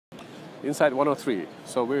Insight 103.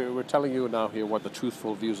 So we're telling you now here what the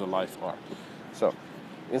truthful views of life are. So,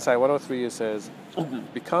 Insight 103, it says,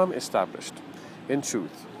 become established in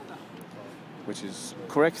truth, which is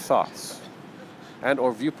correct thoughts and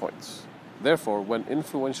or viewpoints. Therefore, when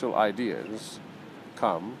influential ideas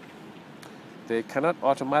come, they cannot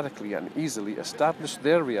automatically and easily establish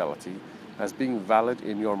their reality as being valid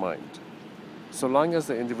in your mind. So long as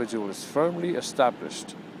the individual is firmly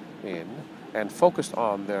established in and focused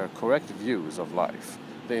on their correct views of life,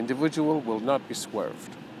 the individual will not be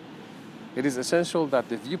swerved. It is essential that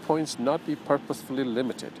the viewpoints not be purposefully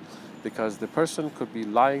limited, because the person could be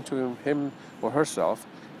lying to him or herself,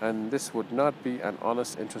 and this would not be an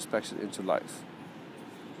honest introspection into life.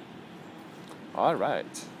 All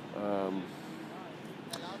right.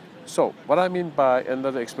 So, what I mean by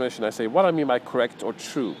another explanation, I say, what I mean by correct or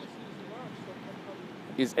true.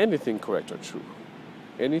 Is anything correct or true?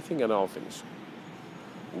 Anything and all things.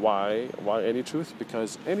 Why any truth?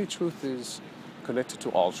 Because any truth is connected to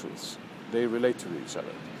all truths. They relate to each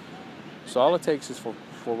other. So all it takes is for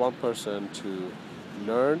one person to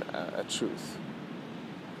learn a truth,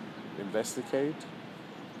 investigate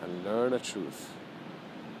and learn a truth.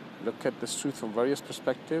 Look at this truth from various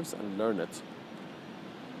perspectives and learn it.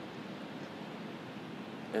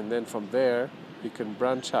 And then from there, he can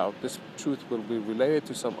branch out. This truth will be related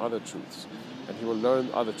to some other truths, and he will learn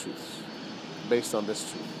other truths based on this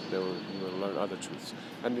truth. He will learn other truths.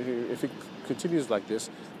 And if he continues like this,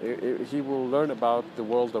 he will learn about the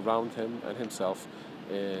world around him and himself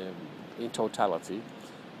in totality,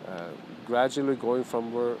 gradually going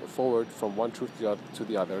forward from one truth to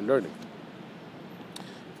the other, learning.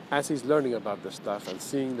 As he's learning about this stuff and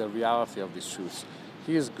seeing the reality of these truths,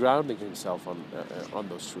 he is grounding himself on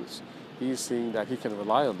those truths. He is seeing that he can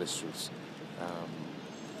rely on these truths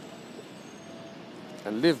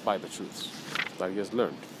and live by the truths that he has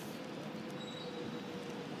learned.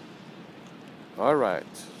 All right,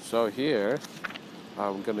 so here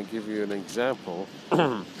I'm going to give you an example.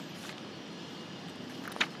 There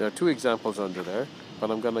are two examples under there, but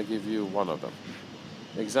I'm going to give you one of them.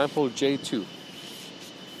 Example J2.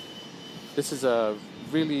 This is a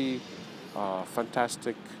really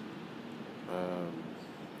fantastic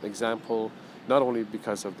example, not only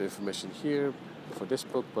because of the information here for this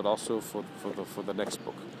book, but also for the next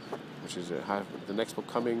book, which is the next book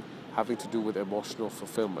coming, having to do with emotional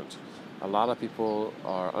fulfillment. A lot of people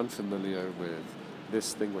are unfamiliar with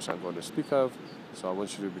this thing which I'm going to speak of, so I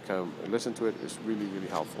want you to listen to it. It's really, really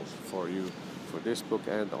helpful for you for this book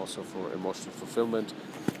and also for emotional fulfillment.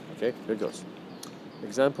 Okay, here goes.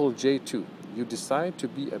 Example J2. You decide to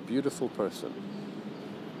be a beautiful person.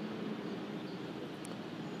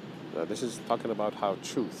 Now, this is talking about how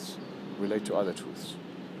truths relate to other truths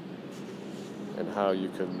and how you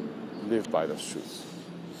can live by those truths.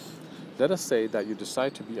 Let us say that you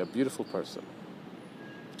decide to be a beautiful person.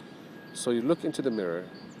 So you look into the mirror.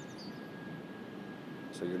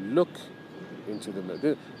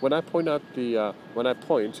 When I point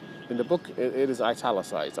in the book, it is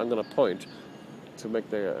italicized. I'm going to point to make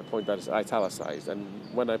the point that is italicized. And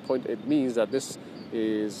when I point, it means that this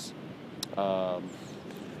is,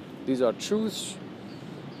 these are truths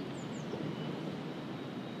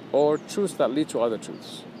or truths that lead to other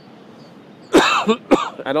truths.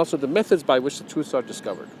 And also the methods by which the truths are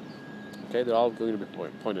discovered. Okay, they're all going to be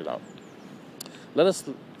pointed out. Let us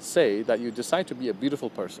say that you decide to be a beautiful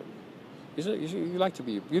person. You like to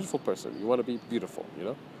be a beautiful person. You want to be beautiful, you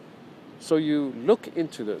know? So you look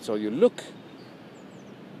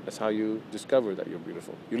that's how you discover that you're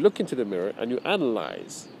beautiful. You look into the mirror and you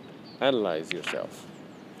analyze yourself.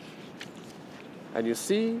 And you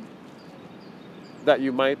see that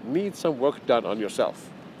you might need some work done on yourself.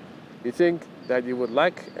 You think that you would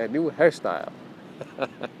like a new hairstyle.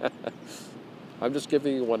 I'm just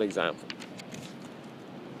giving you one example.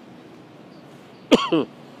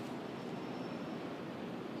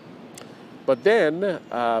 But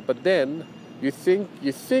then you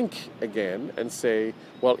think again and say,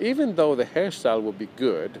 well, even though the hairstyle will be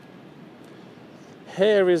good,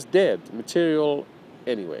 hair is dead material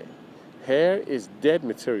anyway. Hair is dead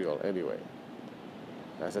material anyway.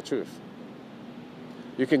 That's the truth.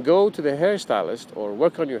 You can go to the hairstylist or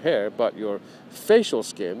work on your hair, but your facial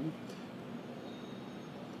skin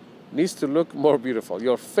needs to look more beautiful.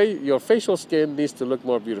 Your facial skin needs to look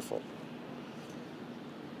more beautiful.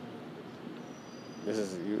 This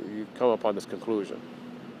is you come upon this conclusion.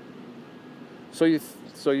 So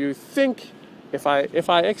you think if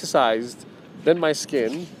I exercised, then my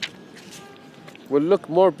skin will look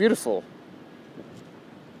more beautiful.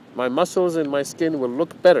 My muscles and my skin will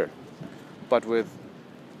look better. But with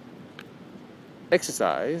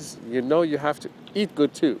exercise, you know you have to eat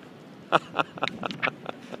good too.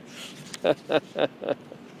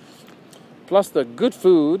 Plus the good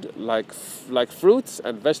food like fruits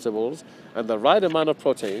and vegetables and the right amount of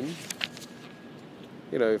protein,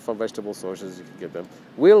 you know, from vegetable sources you can get them,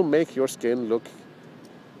 will make your skin look,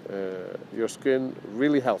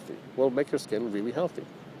 really healthy. Will make your skin really healthy.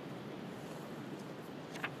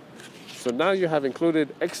 So now you have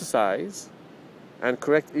included exercise and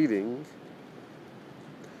correct eating.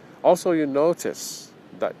 Also, you notice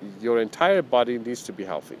that your entire body needs to be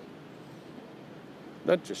healthy.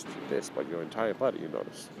 Not just this, but your entire body, you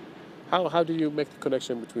notice. How do you make the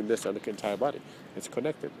connection between this and the entire body? It's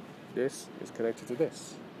connected. This is connected to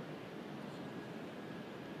this.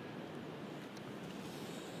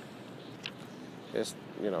 It's,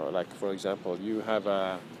 you know, like for example, you have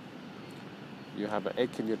an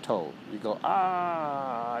ache in your toe. You go,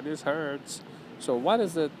 this hurts. So what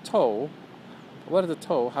does the toe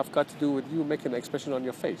have got to do with you making an expression on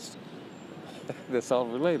your face? That's all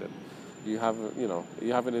related. You have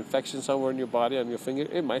an infection somewhere in your body, on your finger,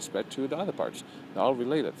 it might spread to the other parts. They're all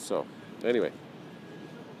related. So anyway.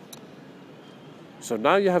 So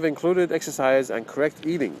now you have included exercise and correct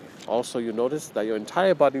eating. Also, you notice that your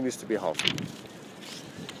entire body needs to be healthy.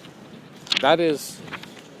 That is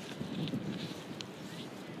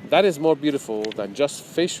more beautiful than just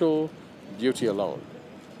facial beauty alone.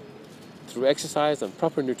 Through exercise and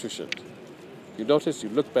proper nutrition, you notice you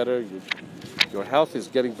look better, your health is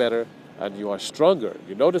getting better, and you are stronger.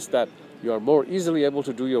 You notice that you are more easily able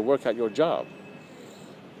to do your work at your job.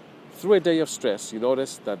 Through a day of stress, you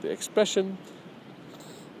notice that the expression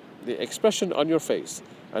on your face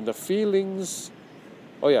and the feelings,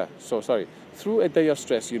 through a day of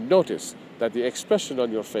stress, you notice that the expression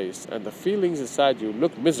on your face and the feelings inside you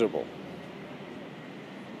look miserable.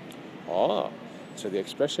 So the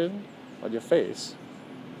expression on your face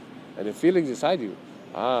and the feelings inside you,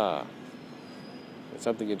 there's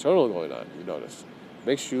something internal going on, you notice.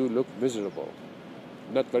 Makes you look miserable,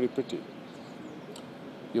 not very pretty.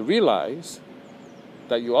 You realize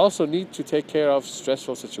that you also need to take care of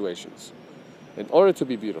stressful situations in order to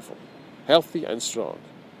be beautiful, healthy, and strong.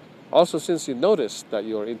 Also, since you notice that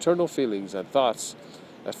your internal feelings and thoughts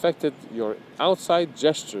affected your outside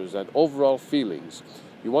gestures and overall feelings,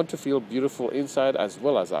 you want to feel beautiful inside as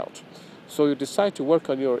well as out. So you decide to work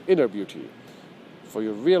on your inner beauty. For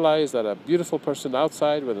you realize that a beautiful person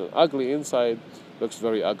outside with an ugly inside looks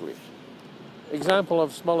very ugly.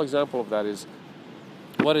 Small example of that is,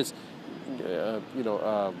 what is, a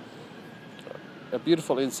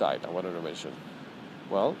beautiful inside I wanted to mention.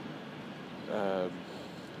 Well,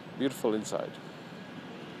 beautiful inside.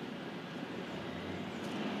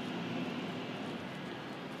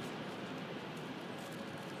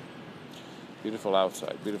 Beautiful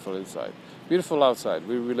outside, beautiful inside. Beautiful outside,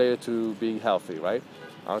 we relate it to being healthy, right?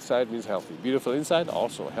 Outside means healthy. Beautiful inside,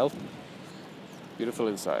 also healthy. Beautiful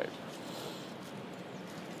inside.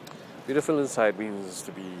 Beautiful inside means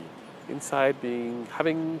to be inside,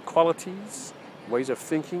 having qualities, ways of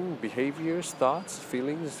thinking, behaviors, thoughts,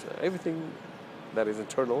 feelings, everything that is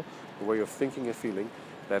internal, the way of thinking and feeling,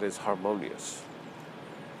 that is harmonious,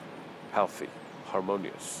 healthy,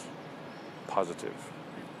 harmonious, positive.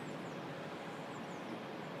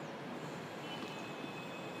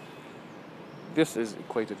 This is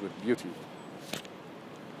equated with beauty.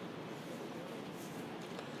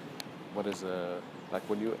 What is like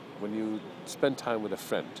when you spend time with a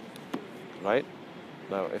friend, right?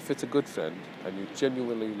 Now, if it's a good friend and you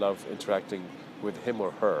genuinely love interacting with him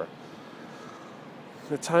or her,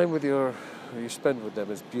 the time you spend with them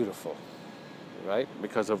is beautiful, right?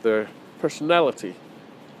 Because of their personality.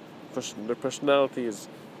 Their personality is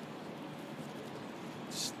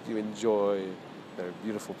just, you enjoy their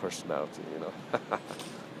beautiful personality, you know.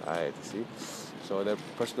 Right, see? So their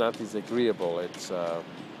personality is agreeable. It's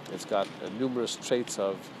got numerous traits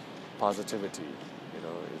of positivity, you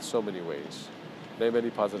know, in so many ways. Name any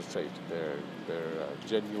positive trait. They're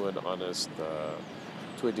genuine, honest,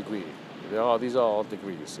 to a degree. These are all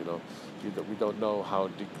degrees, you know. We don't know how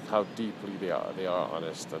deeply they are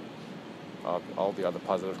honest, and all the other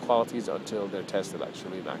positive qualities until they're tested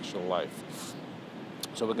actually in actual life.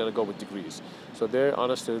 So we're going to go with degrees. So they're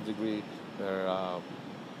honest to a degree, they're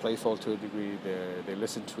playful to a degree, they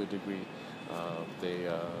listen to a degree, they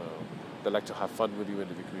like to have fun with you in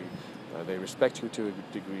a degree, they respect you to a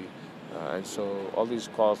degree, and so all these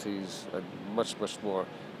qualities and much more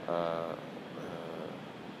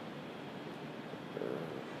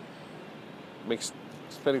makes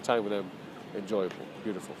spending time with them enjoyable,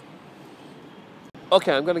 beautiful.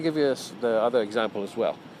 Okay, I'm going to give you the other example as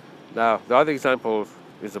well. Now, the other example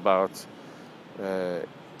is about the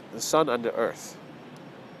sun and the earth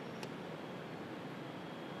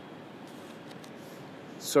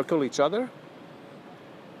circle each other.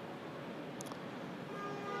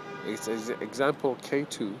 It's example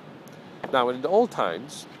K2. Now, in the old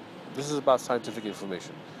times, this is about scientific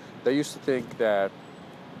information. They used to think that,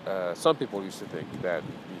 some people used to think that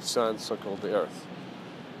the sun circled the earth.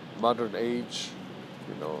 Modern age,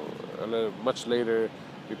 much later,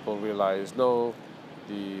 people realized, no,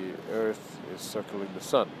 the earth is circling the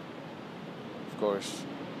sun. Of course,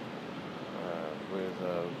 with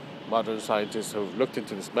modern scientists who've looked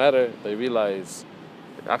into this matter, they realize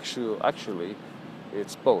that actually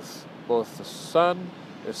it's both. Both the sun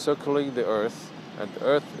is circling the earth and the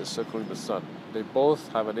earth is circling the sun. They both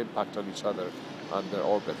have an impact on each other, on their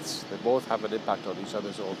orbits. They both have an impact on each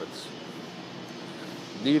other's orbits.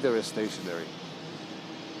 Neither is stationary.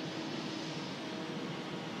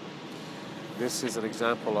 This is an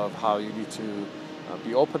example of how you need to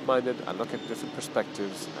be open-minded and look at different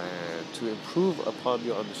perspectives and to improve upon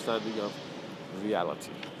your understanding of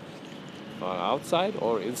reality, outside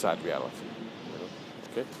or inside reality.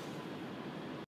 Okay.